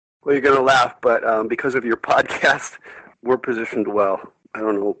Well, you're going to laugh, but because of your podcast, we're positioned well. I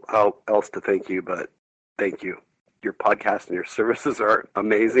don't know how else to thank you, but thank you. Your podcast and your services are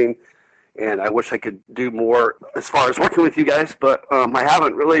amazing, and I wish I could do more as far as working with you guys, but I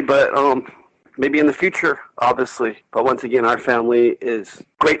haven't really, but maybe in the future, obviously. But once again, our family is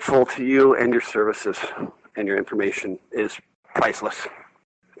grateful to you, and your services and your information is priceless.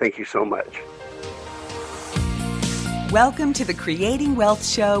 Thank you so much. Welcome to the Creating Wealth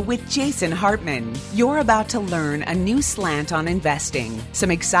Show with Jason Hartman. You're about to learn a new slant on investing, some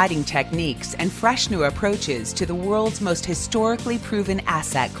exciting techniques, and fresh new approaches to the world's most historically proven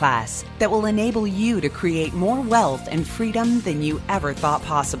asset class that will enable you to create more wealth and freedom than you ever thought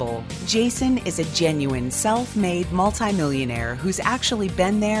possible. Jason is a genuine self-made multimillionaire who's actually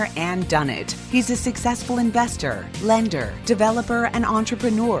been there and done it. He's a successful investor, lender, developer, and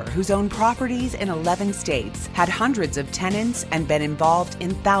entrepreneur who's owned properties in 11 states, had hundreds of tenants, and been involved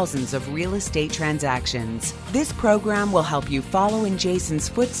in thousands of real estate transactions. This program will help you follow in Jason's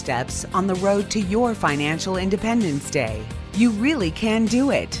footsteps on the road to your financial independence day. You really can do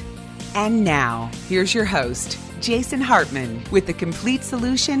it. And now, here's your host, Jason Hartman, with the complete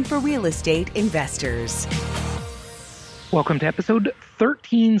solution for real estate investors. Welcome to episode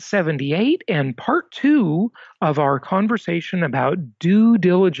 1378 and part 2 of our conversation about due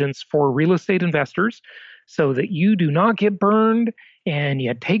diligence for real estate investors, so that you do not get burned and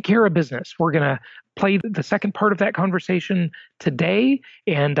you take care of business. We're going to play the second part of that conversation today,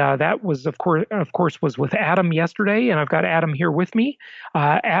 and that was, of course, was with Adam yesterday, and I've got Adam here with me.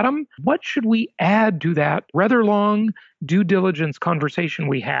 Adam, what should we add to that rather long due diligence conversation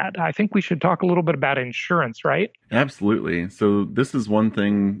we had? I think we should talk a little bit about insurance, right? Absolutely. So this is one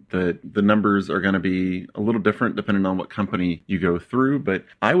thing that the numbers are going to be a little different depending on what company you go through, but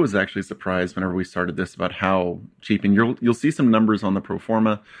I was actually surprised whenever we started this about how cheap, and you'll see some numbers on the pro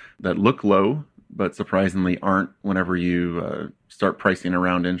forma that look low, but surprisingly aren't whenever you start pricing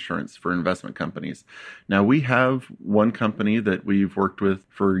around insurance for investment companies. Now, we have one company that we've worked with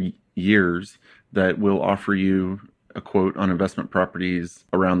for years that will offer you a quote on investment properties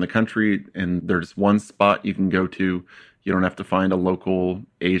around the country, and there's one spot you can go to. You don't have to find a local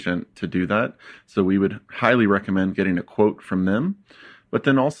agent to do that. So we would highly recommend getting a quote from them. But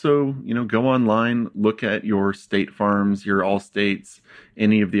then also, go online, look at your State Farms, your Allstates,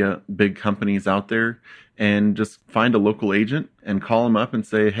 any of the big companies out there, and just find a local agent and call them up and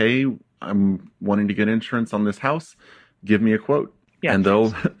say, hey, I'm wanting to get insurance on this house. Give me a quote. Yeah. And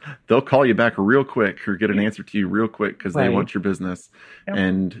they'll call you back real quick or get an answer to you real quick because they want your business. Yep.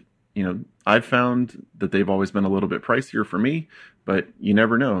 And, I've found that they've always been a little bit pricier for me, but you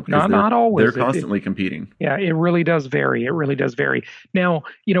never know. Not always. They're constantly competing. Yeah, it really does vary. It really does vary. Now,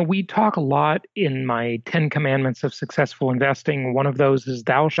 we talk a lot in my 10 Commandments of Successful Investing. One of those is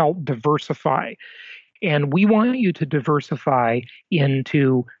thou shalt diversify. And we want you to diversify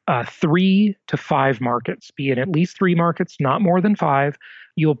into 3 to 5 markets, be it at least 3 markets, not more than 5.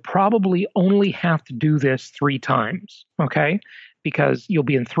 You'll probably only have to do this 3 times, okay? Because you'll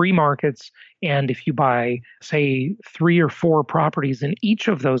be in 3 markets, and if you buy, say, 3 or 4 properties in each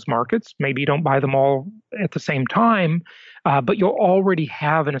of those markets, maybe you don't buy them all at the same time, but you'll already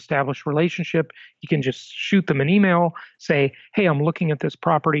have an established relationship. You can just shoot them an email, say, hey, I'm looking at this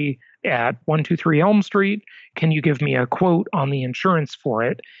property at 123 Elm Street. Can you give me a quote on the insurance for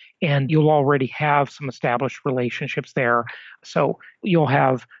it? And you'll already have some established relationships there. So you'll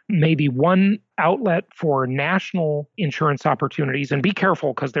have maybe one outlet for national insurance opportunities. And be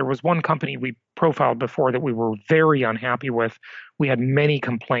careful, because there was one company we profiled before that we were very unhappy with. We had many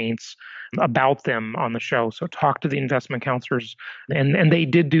complaints about them on the show. So talk to the investment counselors. And they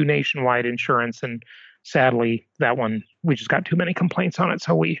did do nationwide insurance. And sadly, that one, we just got too many complaints on it.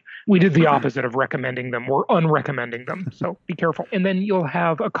 So we did the opposite of recommending them. We're unrecommending them. So be careful. And then you'll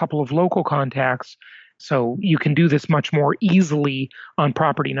have a couple of local contacts. So you can do this much more easily on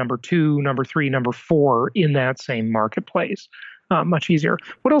property number 2, number 3, number 4 in that same marketplace. Much easier.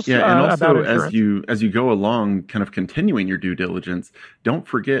 What else? Yeah, and also about insurance? as you go along, kind of continuing your due diligence, don't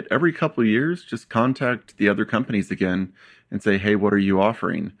forget every couple of years, just contact the other companies again and say, hey, what are you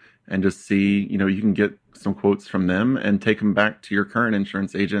offering? And just see, you can get some quotes from them and take them back to your current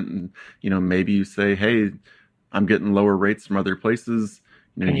insurance agent. And, maybe you say, hey, I'm getting lower rates from other places.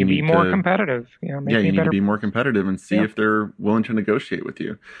 Can you be more competitive? You need to be more competitive and see if they're willing to negotiate with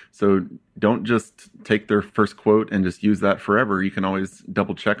you. So don't just take their first quote and just use that forever. You can always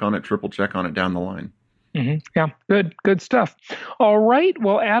double check on it, triple check on it down the line. Mm-hmm. Yeah, good stuff. All right.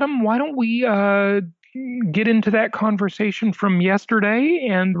 Well, Adam, why don't we get into that conversation from yesterday?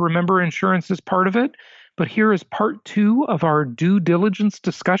 And remember, insurance is part of it. But here is part 2 of our due diligence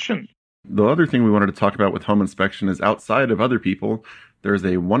discussion. The other thing we wanted to talk about with home inspection is outside of other people, there's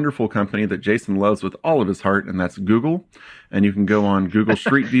a wonderful company that Jason loves with all of his heart, and that's Google. And you can go on Google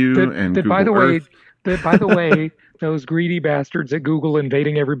Street View and Google Earth. By the way, those greedy bastards at Google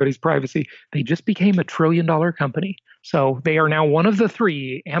invading everybody's privacy, they just became a $1 trillion company. So they are now one of the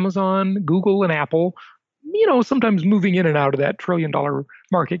three, Amazon, Google, and Apple, sometimes moving in and out of that $1 trillion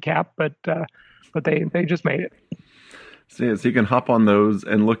market cap, but they just made it. So you can hop on those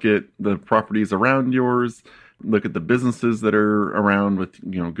and look at the properties around yours, look at the businesses that are around with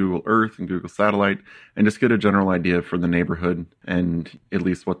Google Earth and Google Satellite, and just get a general idea for the neighborhood and at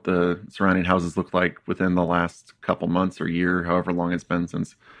least what the surrounding houses look like within the last couple months or year, however long it's been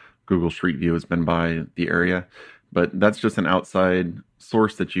since Google Street View has been by the area. But that's just an outside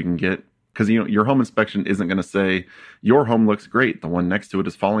source that you can get, because your home inspection isn't going to say your home looks great, the one next to it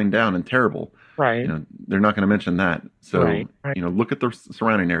is falling down and terrible. Right. They're not going to mention that. So, right. Look at the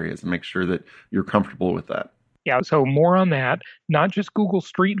surrounding areas and make sure that you're comfortable with that. Yeah, so more on that, not just Google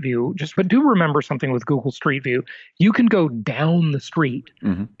Street View, but do remember something with Google Street View. You can go down the street.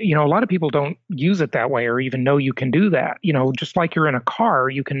 Mm-hmm. A lot of people don't use it that way or even know you can do that. Just like you're in a car,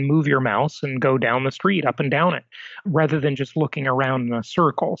 you can move your mouse and go down the street, up and down it, rather than just looking around in a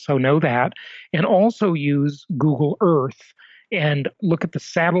circle. So know that. And also use Google Earth and look at the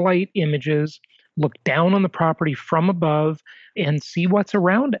satellite images, look down on the property from above and see what's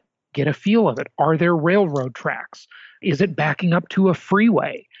around it. Get a feel of it. Are there railroad tracks? Is it backing up to a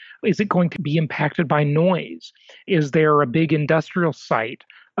freeway? Is it going to be impacted by noise? Is there a big industrial site,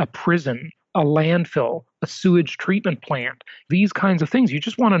 a prison, a landfill, a sewage treatment plant? These kinds of things. You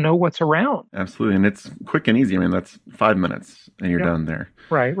just want to know what's around. Absolutely. And it's quick and easy. That's 5 minutes and you're done there.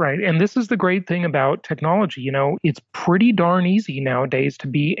 Right. And this is the great thing about technology. It's pretty darn easy nowadays to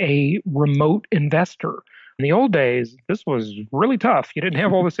be a remote investor. In the old days, this was really tough. You didn't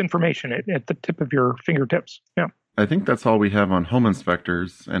have all this information at the tip of your fingertips. Yeah. I think that's all we have on home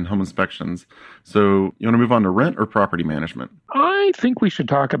inspectors and home inspections. So you want to move on to rent or property management? I think we should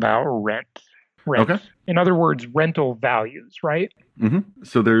talk about rent. Okay. In other words, rental values, right? Mm-hmm.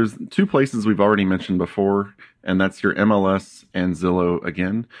 So there's 2 places we've already mentioned before, and that's your MLS and Zillow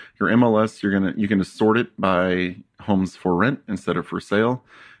again. Your MLS, you can just sort it by homes for rent instead of for sale,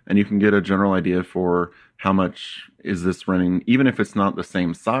 and you can get a general idea for how much is this renting. Even if it's not the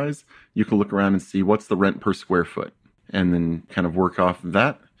same size, you can look around and see what's the rent per square foot and then kind of work off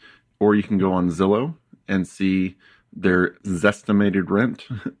that. Or you can go on Zillow and see their Zestimated rent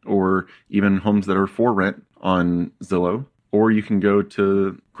or even homes that are for rent on Zillow. Or you can go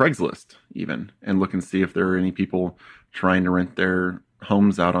to Craigslist even and look and see if there are any people trying to rent their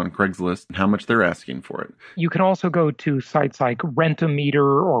homes out on Craigslist and how much they're asking for it. You can also go to sites like Rent-A-Meter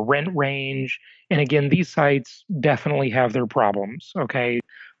or Rent Range. And again, these sites definitely have their problems, okay?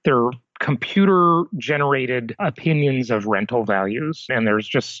 They're computer-generated opinions of rental values, and there's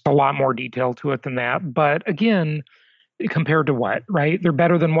just a lot more detail to it than that. But again, compared to what, right? They're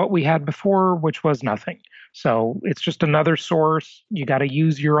better than what we had before, which was nothing. So it's just another source. You got to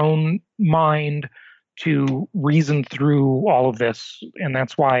use your own mind to reason through all of this. And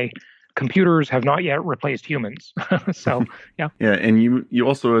that's why computers have not yet replaced humans. So, yeah. Yeah. And you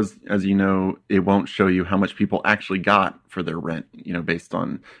also, as you know, it won't show you how much people actually got for their rent, based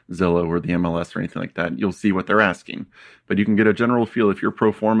on Zillow or the MLS or anything like that. You'll see what they're asking, but you can get a general feel. If your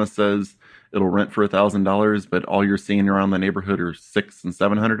pro forma says it'll rent for $1,000, but all you're seeing around the neighborhood are $600 and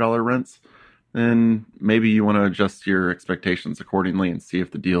 $700 rents, then maybe you want to adjust your expectations accordingly and see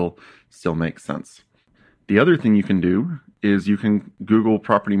if the deal still makes sense. The other thing you can do is you can Google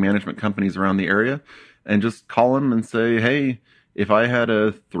property management companies around the area and just call them and say, hey, if I had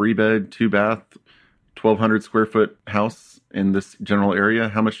a 3-bed, 2-bath, 1,200 square foot house in this general area,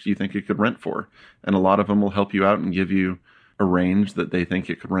 how much do you think it could rent for? And a lot of them will help you out and give you a range that they think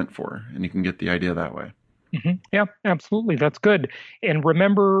it could rent for. And you can get the idea that way. Mm-hmm. Yeah, absolutely. That's good. And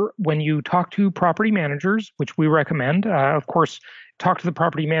remember, when you talk to property managers, which we recommend, of course, talk to the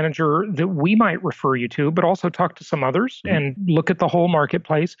property manager that we might refer you to, but also talk to some others and look at the whole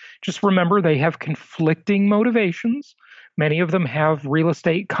marketplace. Just remember, they have conflicting motivations. Many of them have real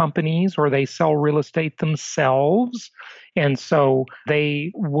estate companies or they sell real estate themselves. And so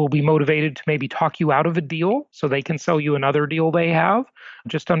they will be motivated to maybe talk you out of a deal so they can sell you another deal they have.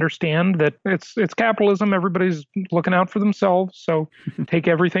 Just understand that it's capitalism. Everybody's looking out for themselves. So take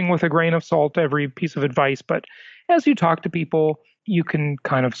everything with a grain of salt, every piece of advice. But as you talk to people, you can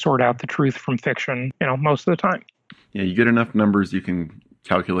kind of sort out the truth from fiction, most of the time. Yeah, you get enough numbers, you can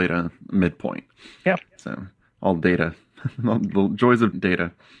calculate a midpoint. Yeah. So all data The joys of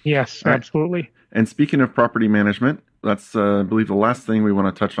data. Yes, All right. absolutely. And speaking of property management, that's, I believe, the last thing we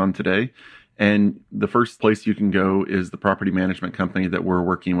want to touch on today. And the first place you can go is the property management company that we're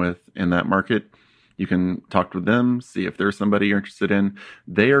working with in that market. You can talk to them, see if there's somebody you're interested in.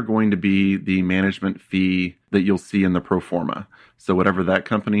 They are going to be the management fee that you'll see in the pro forma. So whatever that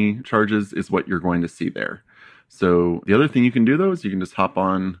company charges is what you're going to see there. So the other thing you can do, though, is you can just hop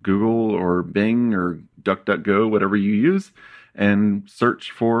on Google or Bing or DuckDuckGo, whatever you use, and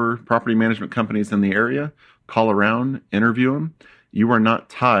search for property management companies in the area, call around, interview them. You are not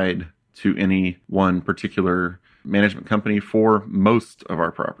tied to any one particular management company for most of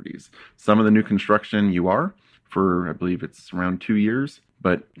our properties. Some of the new construction you are for, I believe it's around 2 years,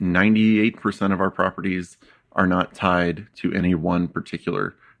 but 98% of our properties are not tied to any one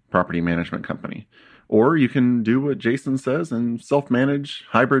particular property management company. Or you can do what Jason says and self-manage,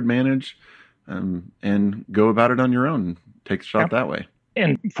 hybrid manage, and go about it on your own. Take a shot that way.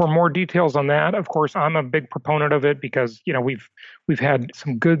 And for more details on that, of course, I'm a big proponent of it because, we've had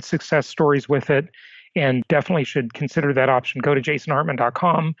some good success stories with it and definitely should consider that option. Go to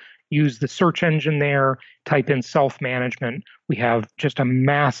jasonhartman.com, use the search engine there, type in self-management. We have just a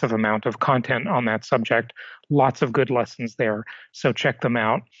massive amount of content on that subject, lots of good lessons there. So check them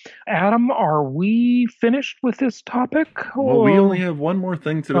out. Adam, are we finished with this topic? Well, we only have one more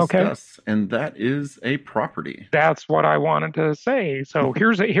thing to discuss, and that is a property. That's what I wanted to say. So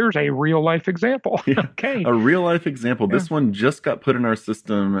here's a real life example. Okay. A real life example. Yeah. This one just got put in our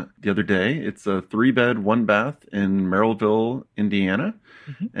system the other day. It's a 3-bed, 1-bath in Merrillville, Indiana.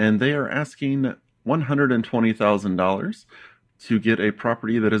 Mm-hmm. And they are asking $120,000 to get a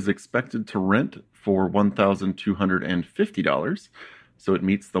property that is expected to rent for $1,250. So it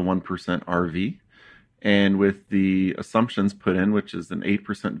meets the 1% RV. And with the assumptions put in, which is an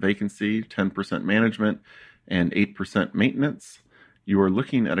 8% vacancy, 10% management, and 8% maintenance, you are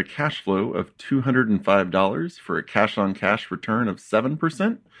looking at a cash flow of $205 for a cash-on-cash return of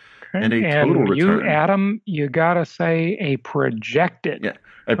 7%. And a total return. Adam, you gotta say a projected. Yeah,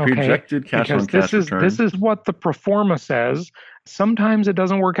 a projected cash-on-cash return. This is what the pro forma says. Sometimes it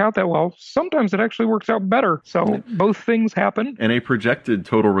doesn't work out that well. Sometimes it actually works out better. So both things happen. And a projected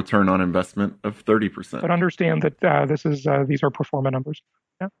total return on investment of 30%. But understand that these are pro forma numbers.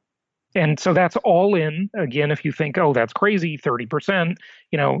 Yeah. And so that's all in. Again, if you think, oh, that's crazy, 30%,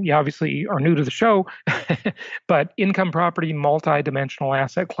 you obviously are new to the show, but income property, multi-dimensional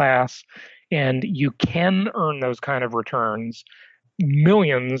asset class, and you can earn those kind of returns.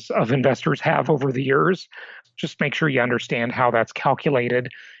 Millions of investors have over the years. Just make sure you understand how that's calculated,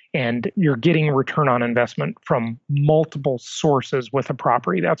 and you're getting return on investment from multiple sources with a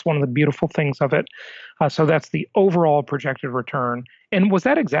property. That's one of the beautiful things of it. So that's the overall projected return. And was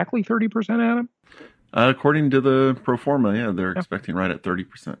that exactly 30%, Adam? According to the pro forma, they're expecting right at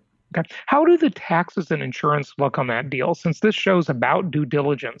 30%. Okay. How do the taxes and insurance look on that deal? Since this show's about due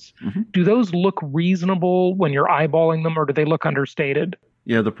diligence, do those look reasonable when you're eyeballing them, or do they look understated?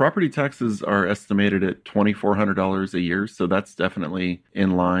 Yeah, the property taxes are estimated at $2,400 a year, so that's definitely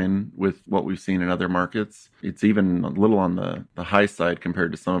in line with what we've seen in other markets. It's even a little on the high side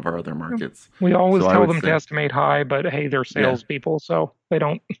compared to some of our other markets. We always tell them to estimate high, but hey, they're salespeople, so they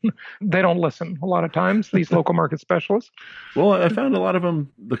don't listen a lot of times, these local market specialists. Well, I found a lot of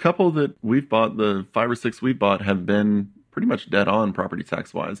them, the couple that we've bought, the 5 or 6 we've bought, have been pretty much dead on property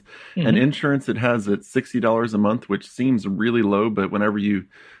tax wise. And insurance, it has at $60 a month, which seems really low, but whenever you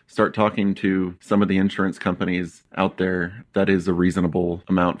start talking to some of the insurance companies out there, that is a reasonable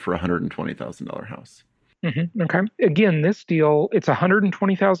amount for a $120,000 house. Okay. Again, this deal, it's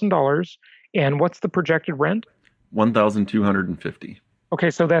 $120,000. And what's the projected rent? $1,250. Okay,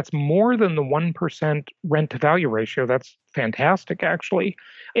 so that's more than the 1% rent to value ratio. That's fantastic, actually.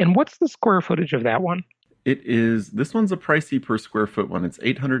 And what's the square footage of that one? This one's a pricey per square foot one. It's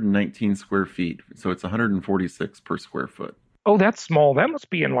 819 square feet. So it's 146 per square foot. Oh, that's small. That must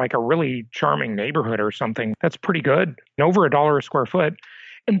be in like a really charming neighborhood or something. That's pretty good. Over $1 a square foot.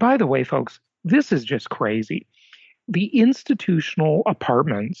 And by the way, folks, this is just crazy. The institutional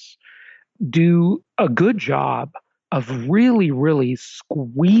apartments do a good job of really, really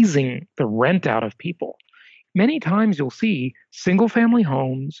squeezing the rent out of people. Many times you'll see single family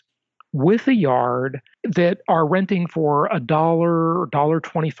homes with a yard that are renting for $1 or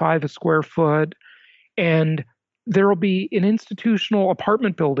 $1.25 a square foot. And there will be an institutional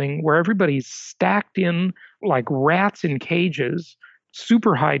apartment building where everybody's stacked in like rats in cages,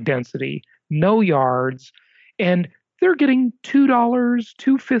 super high density, no yards, and they're getting $2,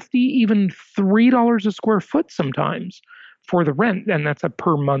 $2.50, even $3 a square foot sometimes for the rent. And that's a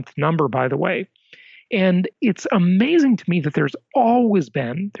per month number, by the way. And it's amazing to me that there's always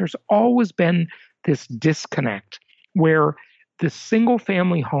been this disconnect where the single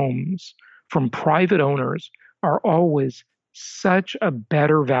family homes from private owners are always such a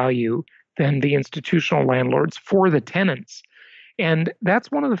better value than the institutional landlords for the tenants. And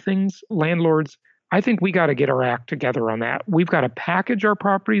that's one of the things landlords, I think we got to get our act together on that. We've got to package our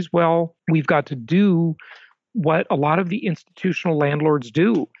properties well. We've got to do what a lot of the institutional landlords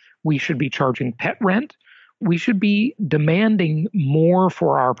do. We should be charging pet rent. We should be demanding more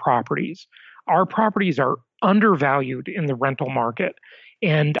for our properties. Our properties are undervalued in the rental market.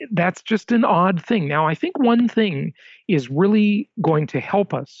 And that's just an odd thing. Now, I think one thing is really going to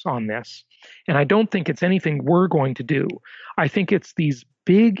help us on this. And I don't think it's anything we're going to do. I think it's these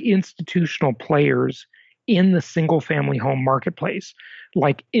big institutional players in the single family home marketplace,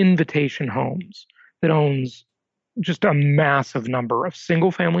 like Invitation Homes, that owns just a massive number of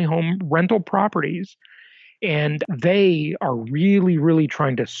single family home rental properties. And they are really, really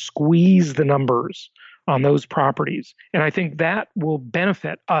trying to squeeze the numbers on those properties. And I think that will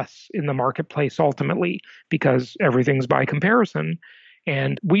benefit us in the marketplace ultimately, because everything's by comparison.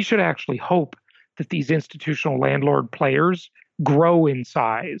 And we should actually hope that these institutional landlord players grow in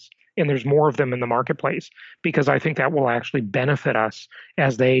size and there's more of them in the marketplace, because I think that will actually benefit us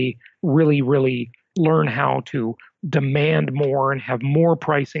as they really, really learn how to demand more and have more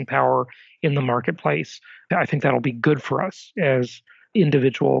pricing power in the marketplace. I think that'll be good for us as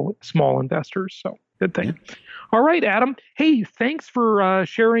individual small investors. So good thing. Yeah. All right, Adam. Hey, thanks for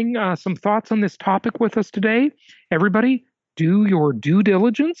sharing some thoughts on this topic with us today. Everybody, do your due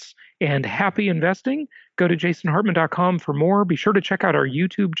diligence and happy investing. Go to jasonhartman.com for more. Be sure to check out our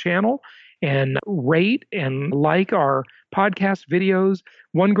YouTube channel and rate and like our podcast videos.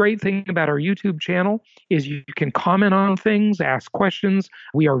 One great thing about our YouTube channel is you can comment on things, ask questions.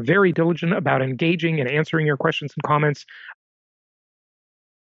 We are very diligent about engaging and answering your questions and comments.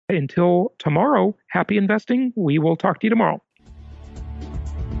 Until tomorrow, happy investing. We will talk to you tomorrow.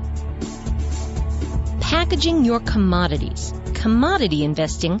 Packaging your commodities. Commodity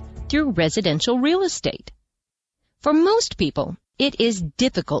investing through residential real estate. For most people, it is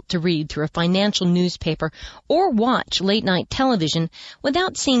difficult to read through a financial newspaper or watch late-night television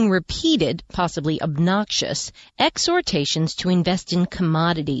without seeing repeated, possibly obnoxious, exhortations to invest in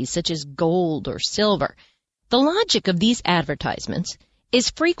commodities such as gold or silver. The logic of these advertisements is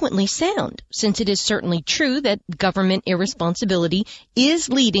frequently sound, since it is certainly true that government irresponsibility is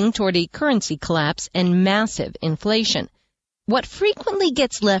leading toward a currency collapse and massive inflation. What frequently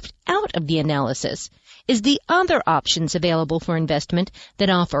gets left out of the analysis is the other options available for investment that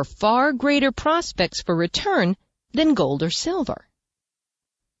offer far greater prospects for return than gold or silver.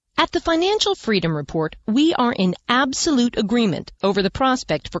 At the Financial Freedom Report, we are in absolute agreement over the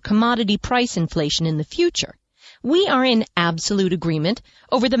prospect for commodity price inflation in the future. We are in absolute agreement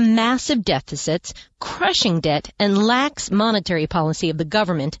over the massive deficits, crushing debt, and lax monetary policy of the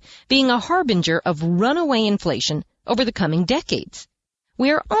government being a harbinger of runaway inflation over the coming decades. We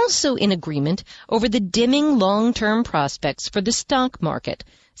are also in agreement over the dimming long-term prospects for the stock market,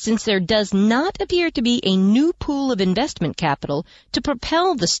 since there does not appear to be a new pool of investment capital to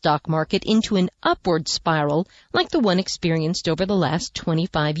propel the stock market into an upward spiral like the one experienced over the last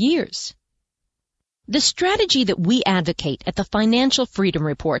 25 years. The strategy that we advocate at the Financial Freedom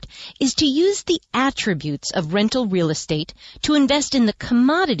Report is to use the attributes of rental real estate to invest in the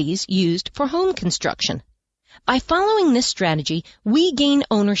commodities used for home construction. By following this strategy, we gain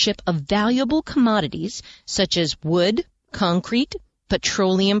ownership of valuable commodities such as wood, concrete,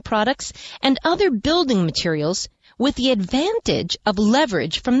 petroleum products, and other building materials with the advantage of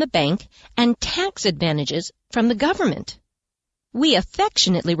leverage from the bank and tax advantages from the government. We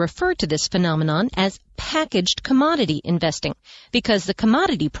affectionately refer to this phenomenon as packaged commodity investing because the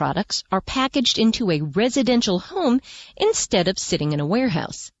commodity products are packaged into a residential home instead of sitting in a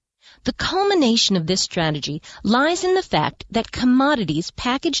warehouse. The culmination of this strategy lies in the fact that commodities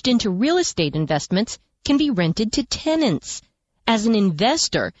packaged into real estate investments can be rented to tenants. As an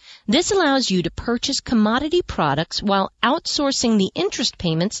investor, this allows you to purchase commodity products while outsourcing the interest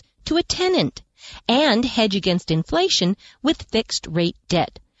payments to a tenant and hedge against inflation with fixed-rate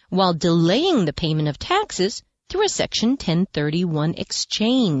debt, while delaying the payment of taxes through a Section 1031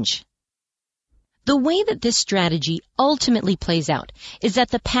 exchange. The way that this strategy ultimately plays out is that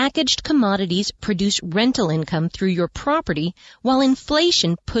the packaged commodities produce rental income through your property while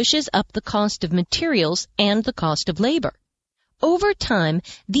inflation pushes up the cost of materials and the cost of labor. Over time,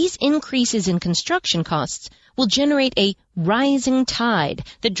 these increases in construction costs will generate a rising tide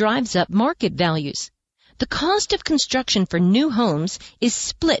that drives up market values. The cost of construction for new homes is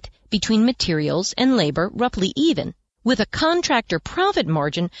split between materials and labor roughly even, with a contractor profit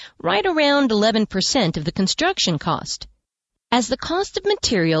margin right around 11% of the construction cost. As the cost of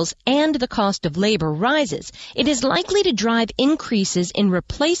materials and the cost of labor rises, it is likely to drive increases in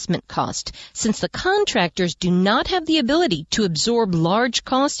replacement cost, since the contractors do not have the ability to absorb large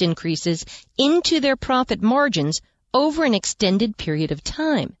cost increases into their profit margins over an extended period of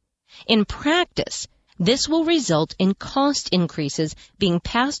time. In practice, this will result in cost increases being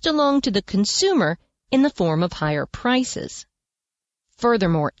passed along to the consumer in the form of higher prices.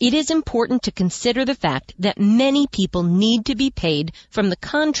 Furthermore, it is important to consider the fact that many people need to be paid from the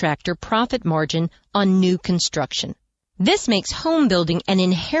contractor profit margin on new construction. This makes home building an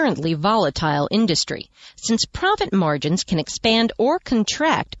inherently volatile industry, since profit margins can expand or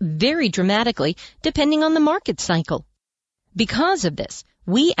contract very dramatically depending on the market cycle. Because of this,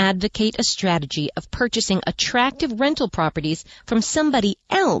 we advocate a strategy of purchasing attractive rental properties from somebody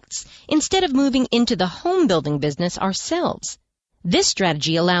else instead of moving into the home building business ourselves. This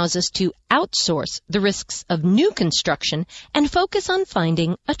strategy allows us to outsource the risks of new construction and focus on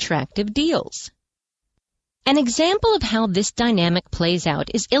finding attractive deals. An example of how this dynamic plays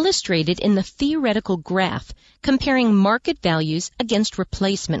out is illustrated in the theoretical graph comparing market values against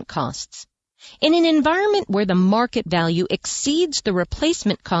replacement costs. In an environment where the market value exceeds the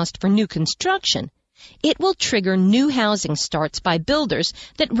replacement cost for new construction, it will trigger new housing starts by builders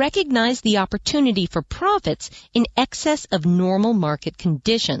that recognize the opportunity for profits in excess of normal market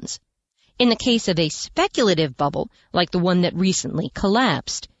conditions. In the case of a speculative bubble, like the one that recently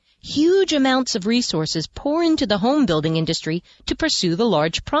collapsed, huge amounts of resources pour into the home building industry to pursue the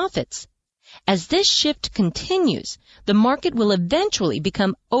large profits. As this shift continues, the market will eventually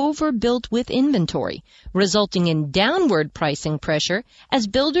become overbuilt with inventory, resulting in downward pricing pressure as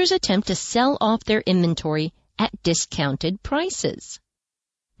builders attempt to sell off their inventory at discounted prices.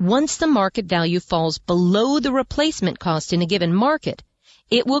 Once the market value falls below the replacement cost in a given market,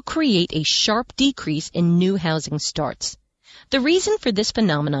 it will create a sharp decrease in new housing starts. The reason for this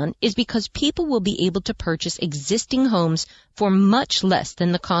phenomenon is because people will be able to purchase existing homes for much less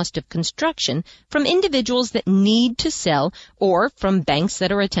than the cost of construction from individuals that need to sell or from banks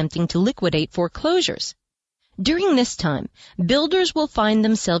that are attempting to liquidate foreclosures. During this time, builders will find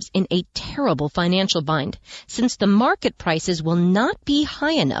themselves in a terrible financial bind, since the market prices will not be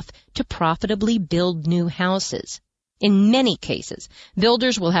high enough to profitably build new houses. In many cases,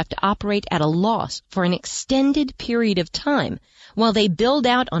 builders will have to operate at a loss for an extended period of time while they build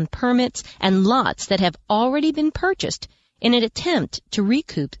out on permits and lots that have already been purchased in an attempt to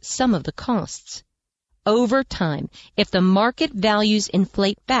recoup some of the costs. Over time, if the market values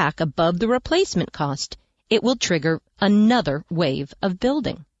inflate back above the replacement cost, it will trigger another wave of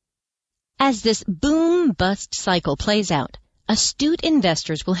building. As this boom-bust cycle plays out, astute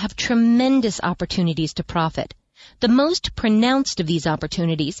investors will have tremendous opportunities to profit. The most pronounced of these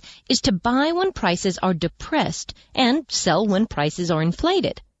opportunities is to buy when prices are depressed and sell when prices are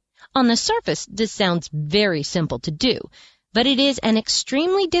inflated. On the surface, this sounds very simple to do, but it is an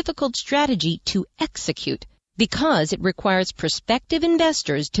extremely difficult strategy to execute because it requires prospective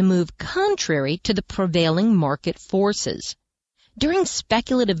investors to move contrary to the prevailing market forces. During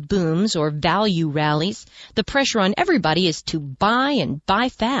speculative booms or value rallies, the pressure on everybody is to buy and buy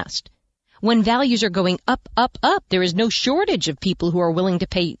fast. When values are going up, there is no shortage of people who are willing to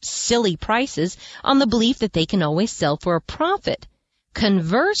pay silly prices on the belief that they can always sell for a profit.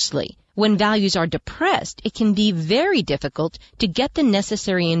 Conversely, when values are depressed, it can be very difficult to get the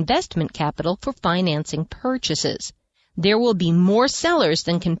necessary investment capital for financing purchases. There will be more sellers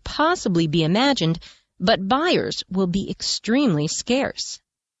than can possibly be imagined, but buyers will be extremely scarce.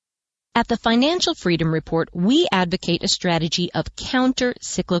 At the Financial Freedom Report, we advocate a strategy of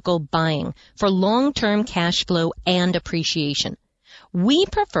counter-cyclical buying for long-term cash flow and appreciation. We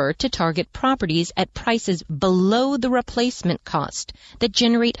prefer to target properties at prices below the replacement cost that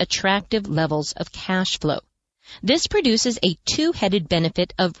generate attractive levels of cash flow. This produces a two-headed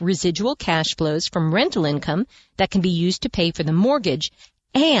benefit of residual cash flows from rental income that can be used to pay for the mortgage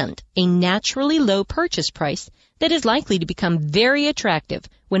and a naturally low purchase price that is likely to become very attractive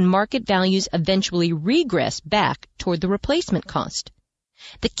when market values eventually regress back toward the replacement cost.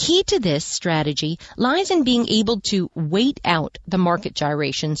 The key to this strategy lies in being able to wait out the market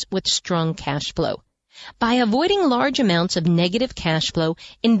gyrations with strong cash flow. By avoiding large amounts of negative cash flow,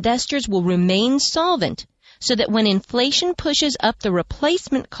 investors will remain solvent so that when inflation pushes up the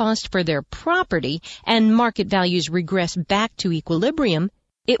replacement cost for their property and market values regress back to equilibrium,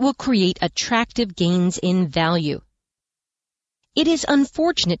 it will create attractive gains in value. It is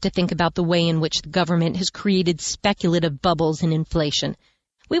unfortunate to think about the way in which the government has created speculative bubbles in inflation.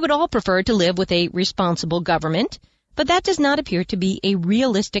 We would all prefer to live with a responsible government, but that does not appear to be a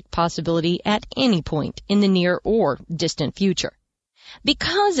realistic possibility at any point in the near or distant future.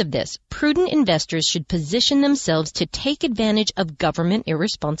 Because of this, prudent investors should position themselves to take advantage of government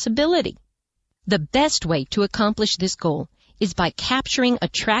irresponsibility. The best way to accomplish this goal is by capturing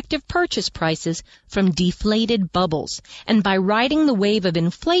attractive purchase prices from deflated bubbles and by riding the wave of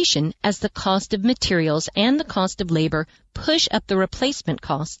inflation as the cost of materials and the cost of labor push up the replacement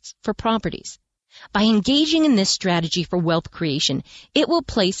costs for properties. By engaging in this strategy for wealth creation, it will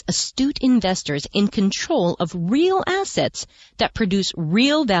place astute investors in control of real assets that produce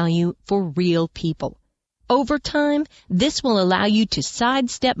real value for real people. Over time, this will allow you to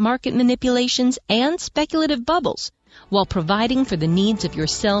sidestep market manipulations and speculative bubbles while providing for the needs of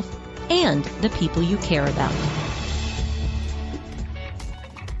yourself and the people you care about.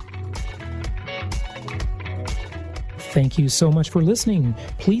 Thank you so much for listening.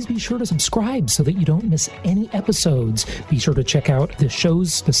 Please be sure to subscribe so that you don't miss any episodes. Be sure to check out the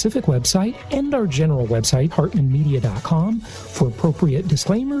show's specific website and our general website, hartmanmedia.com, for appropriate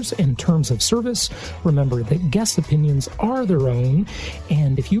disclaimers and terms of service. Remember that guest opinions are their own,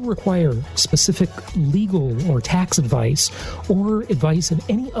 and if you require specific legal or tax advice or advice in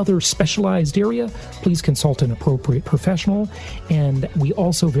any other specialized area, please consult an appropriate professional. And we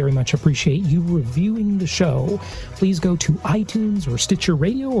also very much appreciate you reviewing the show. Please go to iTunes or Stitcher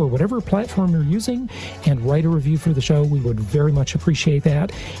Radio or whatever platform you're using and write a review for the show. We would very much appreciate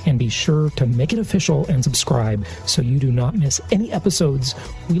that. And be sure to make it official and subscribe so you do not miss any episodes.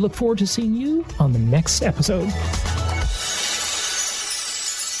 We look forward to seeing you on the next episode.